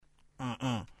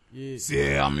C'est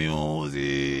Air Music.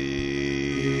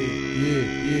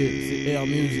 C'est Air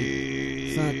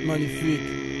Music. 5 magnifiques.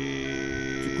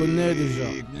 Tu connais déjà.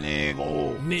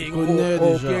 Négro. Tu connais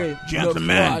déjà.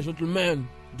 Gentleman.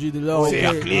 G. Delors. C'est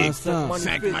Air Click. Instinct.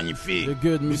 5 magnifiques. The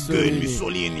Good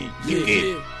Mussolini.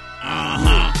 Liquide.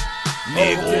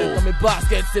 Négro, dans mes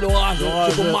baskets c'est l'orage.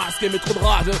 J'ai beau masquer mais trop de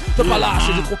rage. Je peux pas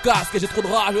lâcher, j'ai trop casque et j'ai trop de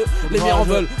rage. Les miens en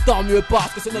veulent, tant mieux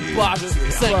parce que c'est notre page.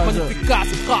 5 magnifiques casses,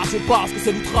 trash parce que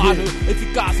c'est l'outrage.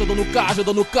 Efficace dans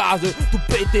nos cages. Tout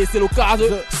pété c'est l'occasion.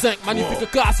 5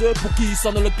 magnifiques casses, pour qui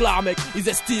sonne le clair mec. Ils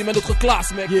estiment notre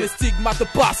classe mec. Les stigmates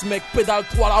passent mec. Pédale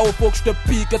 3 là-haut faut que je te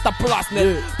pique ta place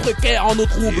net. Précaire en nos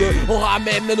troubles, on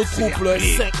ramène nos troupes.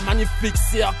 5 magnifiques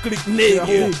cercles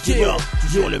négro.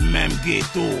 Toujours le même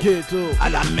ghetto. À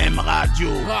la même radio.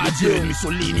 Le Good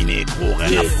Mussolini négro,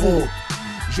 rien à foutre.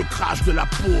 Je crache de la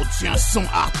poudre sur un son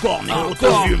hardcore négro.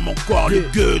 T'as vu mon corps, le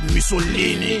Good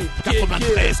Mussolini.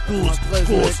 93 pouces,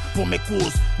 pour mes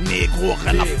courses. Négro,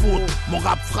 rien à foutre. Mon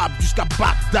rap frappe jusqu'à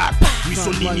Bagdad.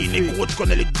 Mussolini, négro, tu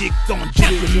connais les dictons.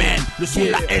 Gentleman, le son de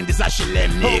la haine des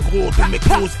HLM. Négro, tous mes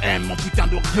causes aiment mon putain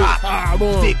de rap.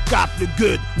 Décap, le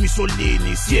Good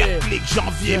Mussolini. Click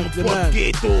janvier, mon pote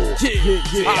ghetto.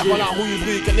 Voilà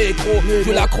rubrique négro.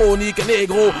 Je la chronique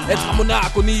négro. Être à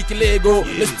Monaco, nique l'ego.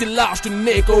 Le style large du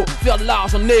négro. Faire de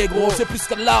l'argent négro, c'est plus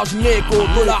que de l'argent négro.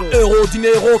 Dollar, euro,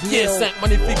 dinero, qui est 5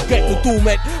 magnifiques gags de tout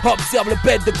mec. Observe le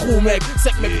bête de crew mec.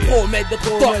 5 mecs promettent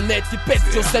d'être honnêtes. Ils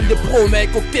pètent sur scène des pros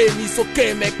mecs. Au tennis,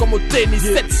 ok mec, comme au tennis.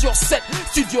 7 sur 7,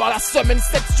 studio à la semaine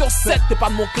 7 sur 7. T'es pas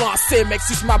de mon clan assez mec,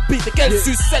 suce ma bite et quel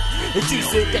sucette. Et tu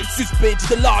sais quel suspect, dis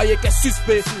de l'air, quel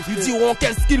suspect. Ils diront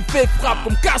qu'est-ce qu'il fait, frappe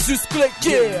comme Cassius Clay.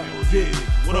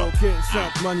 Ok,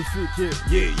 5 magnifiques.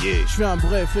 Je fais un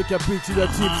bref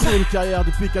récapitulatif. C'est une carrière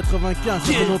depuis 95,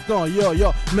 ça fait longtemps,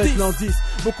 maintenant 10,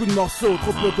 beaucoup de morceaux,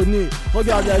 trop peu connus.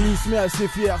 Regarde Alice, mais assez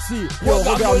fière, si.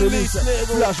 Regarde le lys,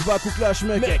 flashback ou clash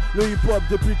mec. Le hip hop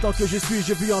depuis le temps que je suis,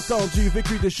 j'ai vu, entendu,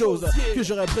 vécu des choses que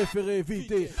j'aurais préféré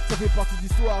éviter. Ça fait partie de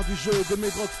l'histoire du jeu de mes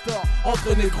drugstores.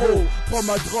 Entre négros, prends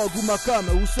ma drogue ou ma cam,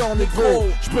 ou sort négro.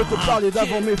 Je peux te parler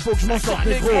d'avant, mais faut que je m'en sorte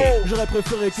négro. J'aurais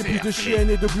préféré qu'il y ait plus de chiennes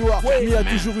et de gloire. Mais il y a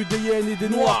toujours eu des hyènes et des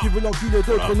noirs qui veulent enculer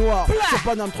d'autres noirs. Sur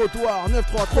Paname trottoir,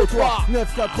 9-3 trottoir,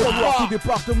 9-4 trottoir, tout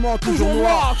département toujours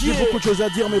noir. J'ai beaucoup de choses à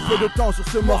dire mais peu de temps sur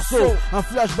ce morceau. Un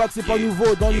flashback c'est pas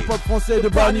nouveau dans l'hip hop français de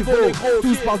bas niveau.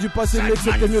 Tous parlent du passé mec,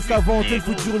 c'était mieux qu'avant. T'es le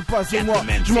futur ou le passé, moi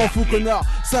je m'en fous connard.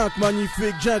 5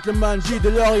 magnifiques, gentleman, G.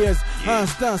 Delors.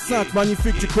 Instinct, 5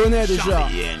 magnifiques, tu connais déjà.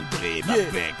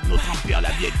 Avec notre empire, la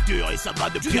vie est dure et ça va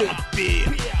de pire en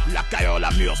pire. La cailleur,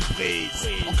 la mûre se brise.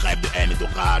 On crève de haine et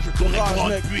d'orage. Ton écran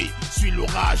puis suit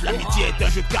l'orage. L'amitié est un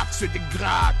jeu de cartes qui se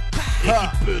dégrade.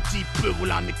 Et qui peut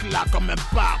rouler en éclat comme un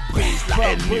pare-brise. La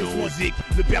haine musique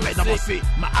me permet d'avancer.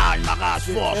 Ma haine, ma rage,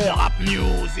 force, mon rap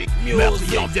music.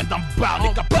 Meurtriers viennent d'en bas,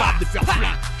 on est capable de faire plein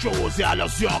de choses. Et à leurs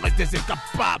yeux, on reste des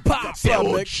incapables. C'est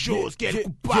autre chose qu'être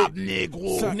coupable,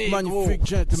 négro. 5 magnifiques,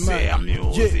 gentleman. C'est Air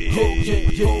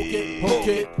Music.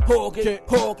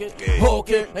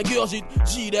 Ok, ingurgite,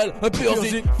 Gidel, un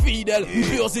purzik, fidèle,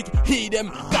 purzik,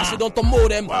 idem, caché dans ton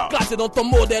modem, classé dans ton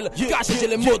modèle, caché chez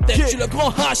les motems, je suis le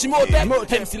grand Hashimotem,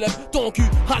 MC lève ton cul,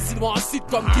 assis devant un site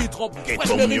comme qui trompe,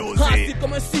 fresh mérite, assis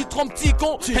comme un citron petit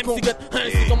con, MC get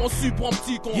ainsi comme un super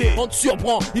petit con, on te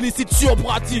surprend, illicite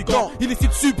surpratiquant,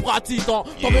 illicite subpratiquant,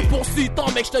 t'en veux pour 6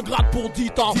 ans mec, je te gratte pour 10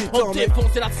 ans, on te défonce,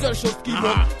 c'est la seule chose qui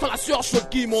monte, sans la surchauffe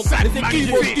qui monte, les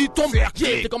équipes qui tombent,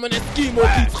 t'es comme un esquimau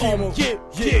qui tremble,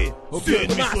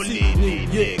 Good Mussolini,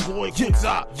 négro, écoute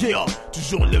ça,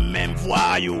 toujours le même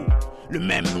voyou, le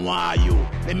même noyau,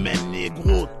 les mêmes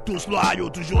négros, tous loyaux,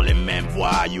 toujours les mêmes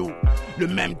voyous, le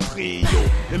même trio,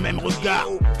 le même regard,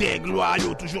 des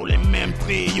gloyaux, toujours les mêmes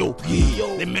trios,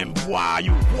 les mêmes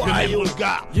voyous, le même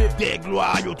regard, des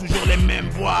gloyaux, toujours les mêmes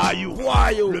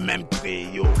voyous, le même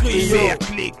trio,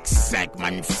 clic, 5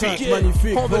 magnifiques,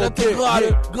 on veut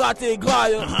l'intégrale, gratter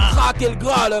graille, craquer le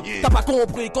graal, t'as pas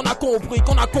compris qu'on a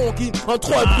conquis, un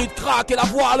trop bruit de craquer la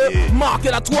voile, marquer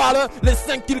la toile, les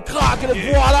 5 qu'ils craquent,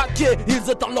 les voilà,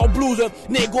 ils étendent leur blouse,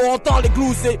 négo entend les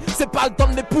glousser, c'est pas le temps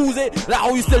de l'épouser, la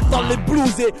rue c'est le temps de les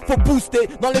blouser, faut booster,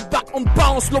 dans les bacs on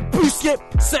balance l'opusquier,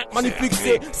 5 magnifiques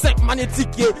c'est 5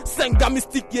 magnétiquiers, 5 gars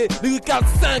mystiquiers, lyrical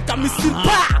 5 à missile,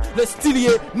 le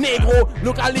stylier, négro,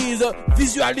 localise,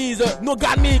 visualise,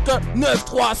 organique,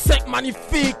 9-3, 5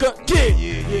 magnifiques,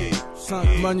 5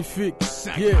 magnifiques,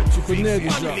 tu connais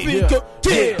déjà,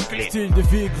 style de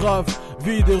vie grave,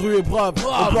 Vie des rues et brave.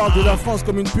 On parle de la France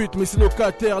comme une pute, mais c'est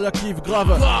locataire, la kiff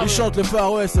grave. Ils chantent le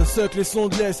Far West, suck les sons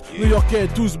de l'Est. New-Yorkais,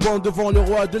 tous bandent devant le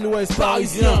roi de l'Ouest.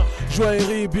 Parisien, joie et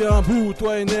rit bien, bout,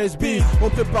 toi NSB. On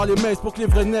prépare les messes pour que les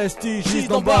vrais nesties gisent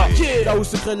d'en bas. Là où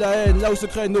se crée la haine, là où se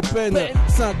crée nos peines.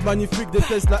 5 magnifiques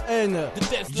détestent la haine.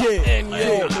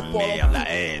 La merde,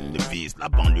 la haine vise la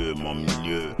banlieue, mon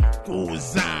milieu.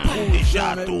 Cousins,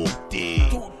 déjà tout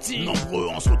petit. Nombreux,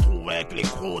 on se retrouve avec les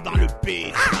crocs dans le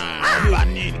pétrin. On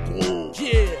bannit le gros.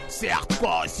 C'est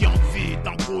hardcore si on vit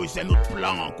d'embrouille, c'est notre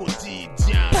plan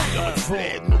quotidien. Le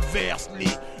reflet de nos verses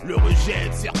lit le rejet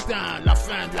de certains. La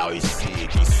fin de la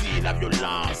réussite, ici la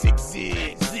violence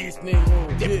existe.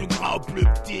 Des plus grands aux plus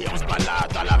petits, on se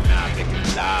balade à la main avec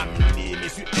une lame. Mais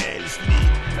sur elle,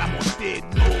 la montée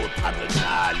de notre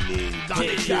adrénaline dans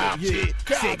les quartiers.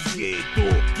 C'est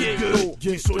ghetto,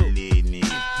 Mussolini.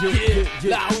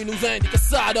 Là où ils nous indiquent que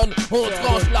ça donne, on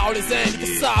tranche là où les indiquent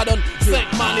que ça donne.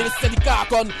 5 man et les syndicats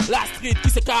con, la street qui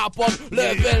se caponne,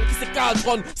 level qui se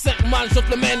caltronne. 5 man shot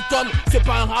le main con, c'est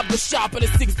pas un rap de Sharp et les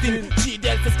 16.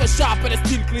 G-Del c'est ce que Sharp et les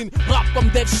Steel Clean. Rap comme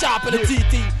Dev Sharp et les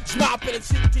TT. J'm'appelle le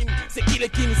Chill Team, c'est qui les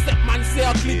king. 5 man c'est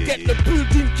un click, get le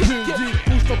building.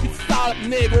 Pousse ton pit style,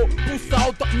 négro. Pousse ça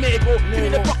au top négro. Fini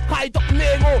les portes high top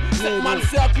négro. 5 man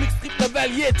c'est un click, strip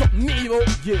level, yeah top niveau.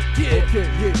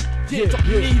 Top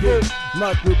niveau.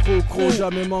 Mat le croc,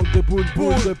 jamais manque de boule,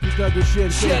 de putain de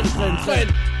chienne traîne.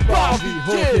 Barbie,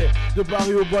 ok. De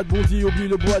Paris au bois de Bondy, oublie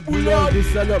le bois de Boulogne. Des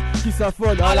salopes qui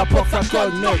s'affolent, à la porte ça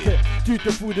colle, mec. Tu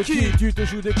te fous de qui? Tu te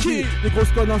joues de qui? Des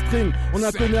grosses connes en string, on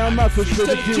a connu un max, je veux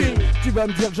de qui? Tu vas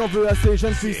me dire que j'en veux assez,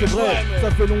 jeune fille, c'est vrai. Ça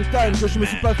fait longtemps que je me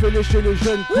suis pas fait lécher les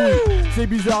jeunes couilles. C'est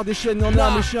bizarre, des chiennes y'en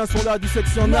a, mes chiens sont là, du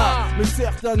sexe y'en a. Mais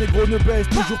certains négros ne baissent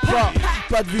toujours pas.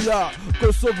 Pas de villa,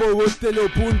 Kosovo, Otello,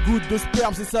 pour une goutte de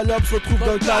sperme, ces salopes se retrouvent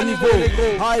dans le carniveau.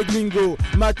 High Glingo,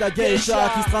 Mata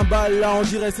Geisha qui se trimballe là, on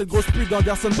dirait cette grosse pute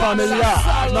d'Anderson Pamela.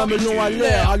 Mamelon à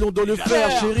l'air, allons dans le fer,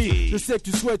 chérie. Je sais que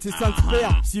tu souhaites ces 5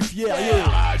 spermes, si fier,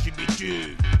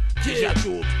 Déjà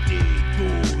tout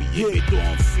béton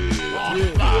en feu.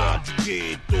 Du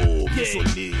ghetto,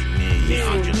 Mussolini,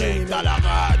 en direct à la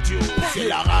radio. C'est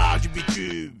la rage du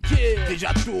bitume.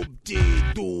 Déjà tout petit,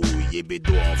 tout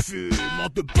béton en feu. On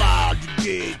te parle du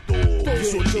ghetto,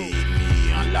 Mussolini,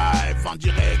 en live, en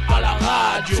direct à la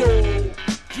radio.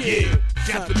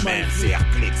 Gentleman, c'est un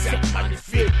clic, c'est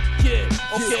magnifique.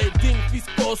 Ok, Dean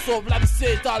Fisco sauve la vie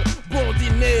cétale.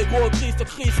 Bondi négro, Christ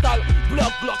cristal.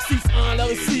 Bloc 6-1, la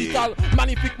récital.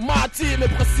 Magnifique matière, mais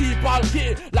principal.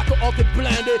 La cohorte est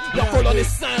blindée, la colonne est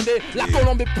scindée. La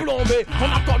colombe est plombée,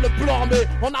 on accorde le plombé.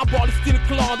 On aborde le style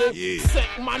clandé.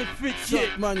 5 magnifique,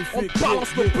 on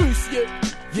balance le plus,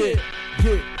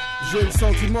 J'ai le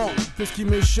sentiment que ce qui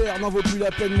m'est cher n'en vaut plus la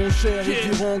peine, mon cher.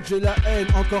 Ils diront que j'ai la haine,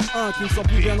 encore un qui ne sent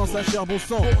plus bien dans sa chair, bon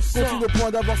sang. Continue au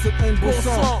point d'avoir cette haine, bon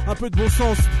sang. Un peu de bon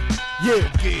sens.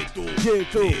 Ghetto,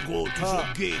 négro, toujours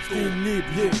ghetto.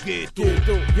 Ghetto,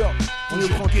 yo, on est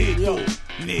tranquille, yo.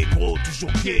 Négro,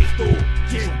 toujours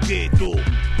ghetto.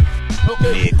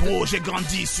 Négro, j'ai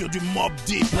grandi sur du Mob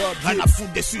Deep. Rien à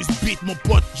foutre des susbites, mon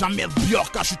pote. J'emmerde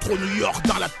Björk car je suis trop New York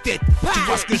dans la tête. Tu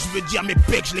vois ce que je veux dire, mes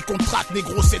pecs, je les contracte.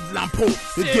 Négro, c'est de l'impro.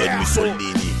 Le gueule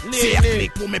Mussolini, c'est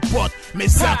Airclick pour mes potes. Mes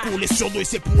incous, les surdoués,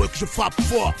 c'est pour eux que je frappe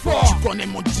fort. Tu connais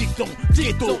mon dicton,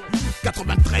 ghetto.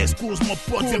 93 causes, mon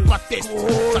pote, viens pas test.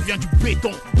 Ça vient du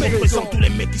béton. Représente tous les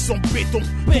mecs qui sont béton.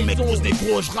 Pour mes causes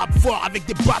négro, je rappe fort avec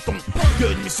des bâtons.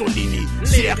 Gueule Mussolini,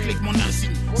 c'est Airclick, mon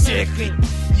insigne. C'est Airclick,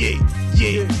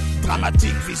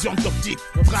 dramatique, vision d'optique,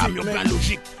 drame urbain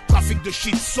logique, trafic de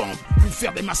shit sombre, pour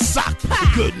faire des massacres.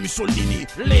 Gueule Mussolini,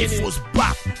 les fausses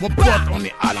bacs. Mon pote, on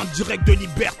est à l'en direct de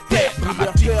libertaire.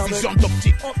 Dramatique, vision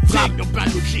d'optique, drame urbain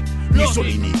logique.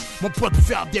 Mussolini, mon pote, pour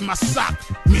faire des massacres.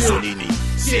 Mussolini,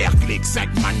 c'est Airclick, 5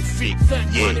 magnifiques.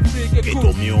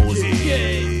 Ghetto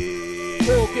music.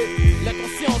 Ok, la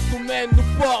conscience nous mène, nous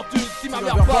porte ultime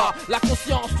affaire pas. La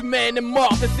conscience humaine est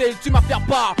morte et c'est l'ultime affaire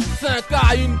pas. 5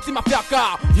 à une ultime affaire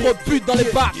car trop de buts dans les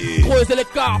bacs, creuser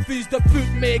l'écart, fils de pute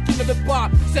mais qui ne veut pas.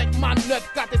 5 man,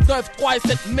 9, 4 et 9, 3 et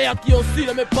 7 merde qui aussi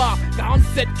ne met pas.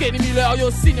 47 Kenny Miller, y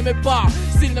aussi ne met pas.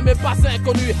 S'il ne met pas, c'est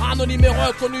inconnu, anonyme et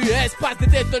reconnu. Espace des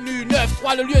détenus,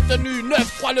 9-3 le lieu tenu,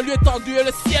 9-3 le lieu tendu et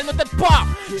le ciel ne t'aide pas.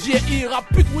 J.I. rap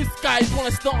pute Sky pour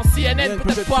l'instant, CNN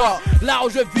peut-être pas. Là où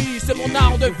je vis, c'est mon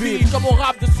art de vie, comme mon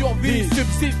rap de survie,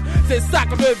 subsiste, c'est ça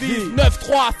que je vis.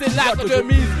 9-3, c'est là que je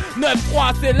mise.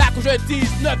 9-3, c'est là que je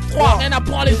dise. 9-3, rien à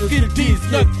prendre les skills disent.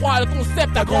 9-3, le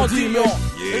concept a grandi,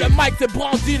 et le mic c'est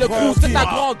brandi, le crew c'est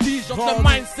agrandi. Genre le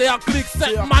mind c'est un clic,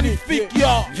 c'est magnifique, yo.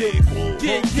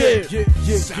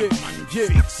 Yeah,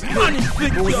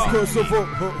 Magnifique, Bon du Kosovo,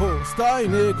 oh oh,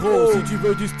 style négro. Si tu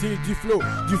veux du style, du flow,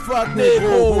 du fat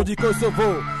négro. Bon du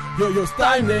Kosovo, yo yo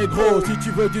style négro. Si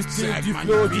tu veux du style, du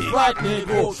flow, du fat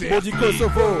négro. Bon du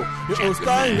Kosovo, yo yo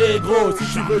style négro. Si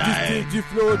tu veux du style, du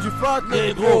flow, du fat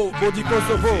négro. Bon du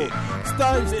Kosovo,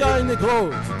 style négro.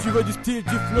 Si tu veux du style, du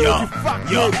flow, du fat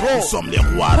négro. Nous sommes les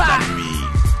rois de la nuit.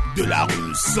 De la rue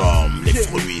nous sommes les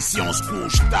fruits si on se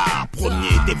couche tard.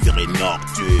 Premier des virées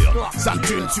nocturnes. Sans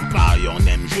thune, tu paries, on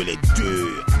aime jouer les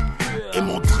durs. Et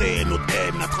montrer notre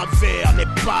haine à travers les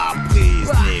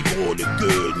pare-brises. Négro, le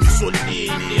gueule, Mussolini,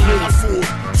 rien à foutre.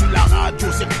 Sur la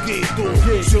radio, c'est le ghetto.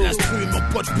 Sur l'instru, mon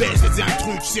pote baisse les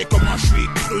intrus. Tu sais comment je suis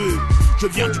cru. Je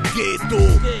viens du ghetto.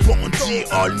 Bondy,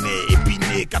 Aulnay,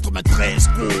 Épinay, 93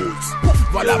 coups.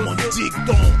 Voilà mon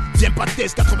dicton. Viens pas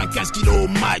test 95 kilos,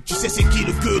 Mike. Tu sais c'est qui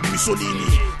le gueule de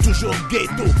Mussolini. Toujours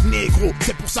ghetto, négro.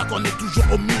 C'est pour ça qu'on est toujours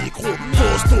au micro.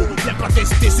 Costaud, viens pas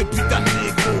tester ce putain de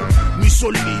négro.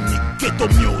 Mussolini, ghetto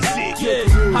music.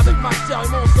 Avec ma chair et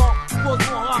mon sang, pose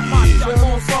mon rap, ma chair et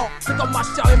mon sang. C'est comme ma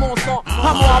chair et mon sang.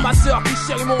 Amour à ma soeur qui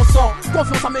chérit mon sang.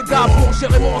 Confiance à mes gars pour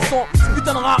gérer mon son.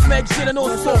 Putain de rap, mec, j'ai les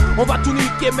notions. On va tout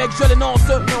niquer, mec, je les nonce.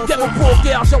 Guerre au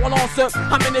poker, je relance.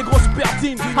 Amène les gros super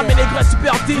team, amène les gros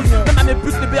super team. Même à mes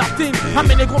putes libertines,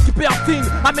 amène les gros qui pertinent.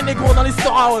 Amène les gros dans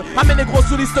l'histoire, amène les gros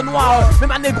sous liste noire.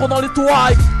 Même un négro dans les toits.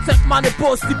 5 man est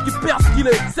possible qui perd ce qu'il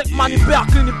est. 5 man hyper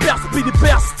clean, hyper speed,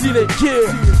 hyper stylé.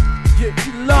 Yeah,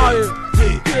 là,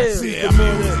 c'est la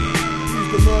musique.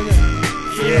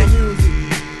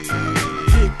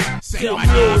 C'est la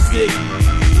musique.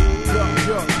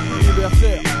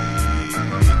 Libertaire.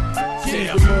 C'est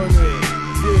la musique.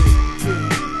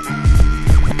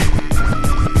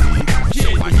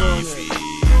 C'est magnifique.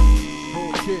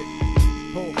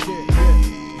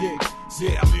 C'est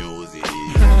la musique.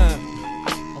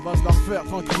 On va se la refaire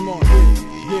tranquillement.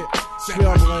 C'est Je fais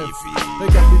un bref magnifique.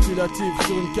 récapitulatif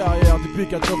sur une carrière depuis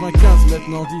 95,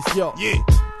 maintenant 10 yo. Yeah.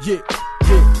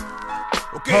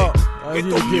 Ok,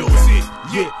 ghetto vas-y, music,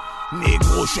 yeah.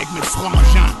 Négro, check mes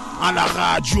frangins à la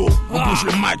radio. On bouge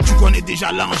le mic, tu connais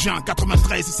déjà l'engin.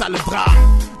 93, c'est ça le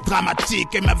drame. Dramatique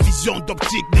et ma vision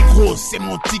d'optique. Négro, c'est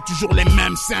mon tic, toujours les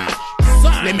mêmes singes.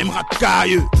 Les mêmes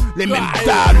racailleux, les mêmes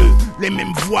daleux, les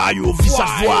mêmes voyous au visage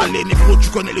voilé. Négro, tu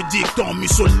connais le dicton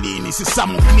Mussolini, c'est ça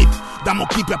mon clip. Dans mon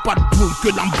clip, y'a pas de boule que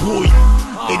l'embrouille.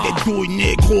 Et des douilles,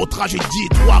 négro, tragédie,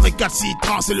 3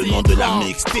 récalcitrants, c'est le nom de la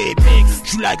mixtape. Je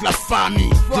suis là avec la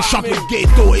famille, je chante le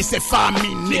ghetto et ses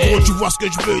familles. Négro, tu vois ce que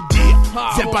je veux dire.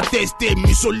 Viens pas tester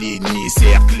Mussolini,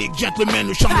 CR Click, gentleman,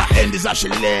 le chant de la haine des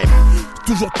HLM.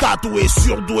 Toujours tatoué,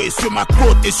 surdoué sur ma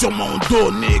côte et sur mon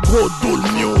dos. Négro, doule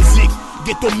music.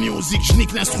 Ghetto music, je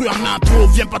nique l'instru en intro.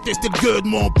 Viens pas tester le gueule,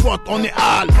 mon pote, on est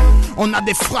hal. On a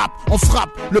des frappes, on frappe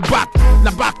le bac,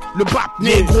 la bac, le bac.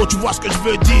 Négro, tu vois ce que je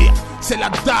veux dire. C'est la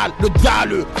dalle, le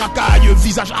dalle, racailleux,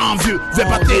 visage envieux.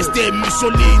 Viens pas tester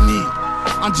Mussolini.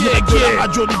 En direct de la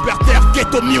radio libertaire,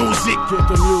 ghetto music.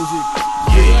 Ghetto music.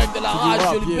 Direct de la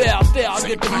radio libertaire,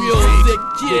 ghetto music,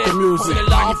 on est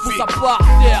là, on pousse à part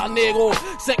terre, négro.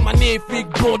 5 magnifiques,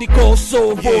 Bondy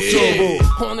Kosovo,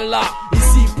 on est là,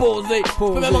 ici posé. Je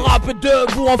peux même rapper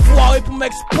debout, enfoiré pour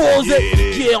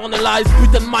m'exposer. On est là, ce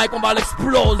putain de mic, on va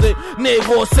l'exploser.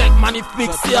 Négro, 5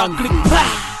 magnifiques, c'est un clic.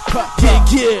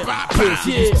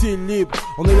 C'est du style libre,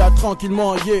 on est là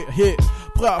tranquillement,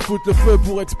 prêt à foutre le feu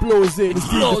pour exploser. Le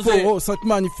style de faux, 5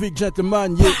 magnifiques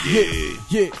gentlemen,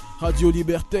 radio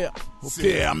libertaire.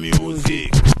 C'est la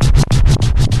musique.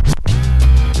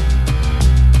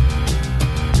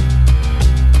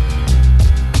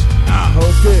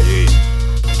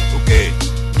 Ok,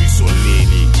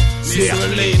 Mussolini,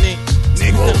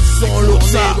 négro,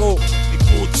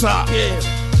 écoute ça,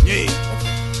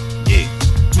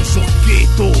 toujours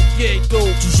ghetto,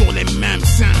 toujours les mêmes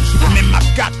singes, les mêmes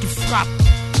macaques qui frappent,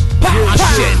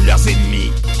 enchaînent leurs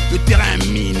ennemis, le terrain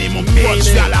miné, mon pote,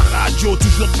 je viens à la radio,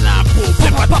 toujours de l'impôt,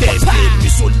 viens pas tester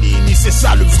Mussolini, c'est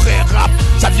ça le vrai rap,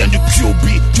 ça vient du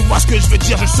QB, tu vois ce que je veux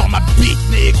dire, je sors ma bite,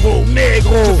 négro, je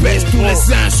baisse tous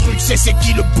les instrus, c'est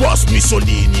qui le boss,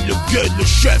 Mussolini, le gueule, le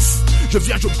chef, je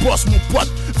viens, je bosse mon pote,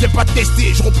 viens pas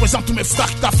tester, je représente tous mes frères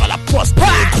qui taffent à la poste,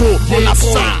 négro, on a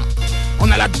faim. On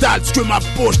a la dalle, que ma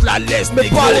poche la laisse, mais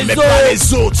pas les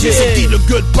autres. C'est qui le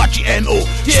gueule, Pachi N.O.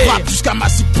 J'frappe jusqu'à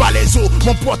Massy, pas les os.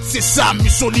 Mon pote, c'est ça,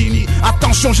 Mussolini.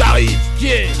 Attention, j'arrive.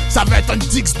 Ça va être un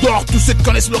Dix d'or. Tous ceux qui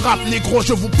connaissent le rap, négro,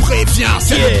 je vous préviens.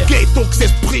 C'est le ghetto qui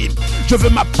s'exprime. Je veux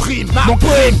ma prime, mon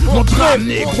crime, mon drame,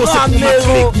 négro. C'est pour ma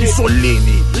clique,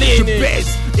 Mussolini. Je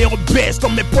baisse et on baisse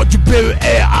comme mes potes du BER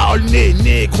à Aulnay,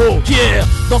 négro. Yeah,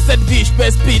 dans cette vie je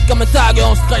pèse speed comme un tag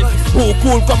en stress. Ou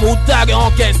cool comme un tag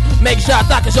en caisse. Mec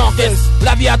j'attaque et j'encaisse.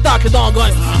 La vie attaque et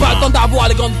d'engraisse. Pas le temps d'avoir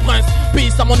les grandes princes.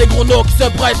 Peace à mon négro no qui se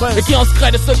prête et qui en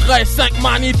secret des secrets. 5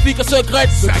 magnifiques secrets.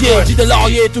 Yeah, dit de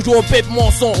laurier toujours au pep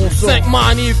mon son. 5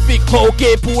 magnifiques,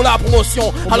 ok pour la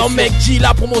promotion. Alors mec G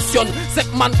la promotionne.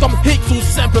 5 man comme Hicks ou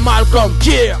simple Malcolm.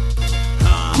 Yeah,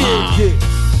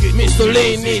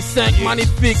 Mussolini, 5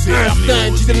 magnifiques,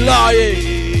 instinct, G de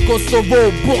laurier.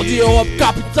 Kosovo, Bourdieu, Europe,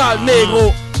 capitale,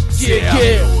 négro.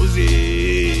 Yeah,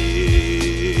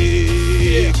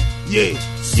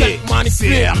 5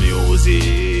 magnifiques.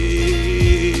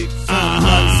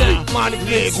 5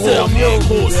 magnifiques,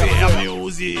 négro, c'est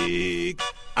music.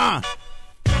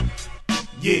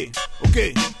 Yeah, ok,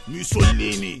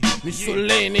 Mussolini,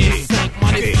 5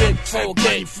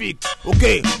 magnifiques, ok,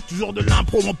 toujours de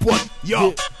l'impro mon pote,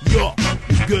 yo,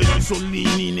 gueule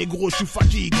Mussolini, négro, je suis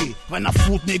fatigué, rien à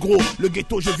foutre négro, le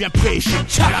ghetto je viens prêcher,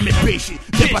 à mes péchés,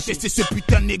 viens pas tester ce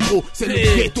putain de négro, c'est le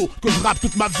ghetto que je rappe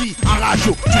toute ma vie en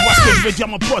radio, tu vois ce que je veux dire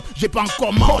mon pote, j'ai pas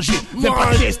encore mangé, viens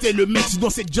pas tester le mec, sinon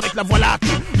c'est direct la voilà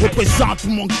qui représente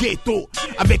mon ghetto,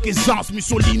 avec aisance,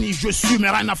 Mussolini je suis,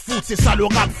 mais rien à foutre, c'est ça le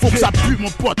rap, faut que ça pue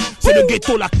mon pote, c'est le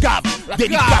ghetto, la cave,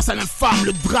 dédicace à l'infâme,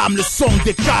 le drame, le son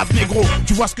des caves, négro,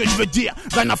 tu vois ce que je veux dire,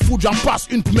 rien à foutre, j'en passe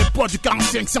une pour mes potes du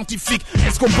 45 scientifique,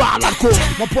 est-ce qu'on barre l'alcool,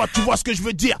 mon pote, tu vois ce que je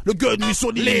veux dire, le gueule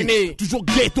Mussolini, toujours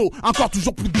ghetto, encore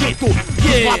toujours plus ghetto,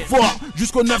 rap fort,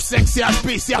 jusqu'au 9-5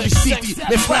 CHP, Service City,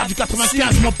 les frères du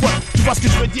 95, mon pote, tu vois ce que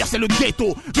je veux dire, c'est le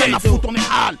ghetto, rien à foutre, on est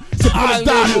hal, c'est pour les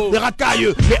dalles, les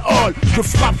racailleux, les halls, je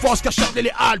frappe fort, je cachette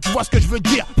les halles, tu vois ce que je veux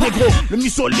dire, négro, le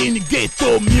Mussolini,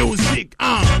 ghetto, music,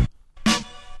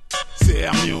 c'est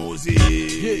music,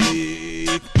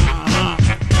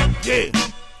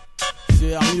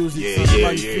 C'est music, c'est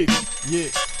magnifique.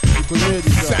 Tu connais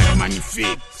déjà. 5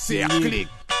 magnifiques, c'est clic,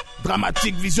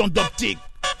 dramatique, vision d'optique,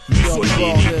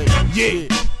 Mussolini,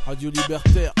 Radio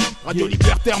Libertaire. Radio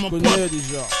Libertaire, mon pote. connais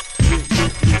déjà.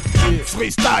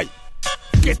 Freestyle,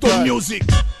 ghetto music.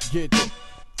 Ghetto.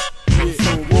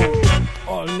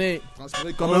 Aulnay.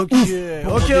 Transpiré comme un ouf.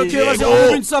 Ok, vas-y,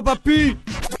 on une ça, papy.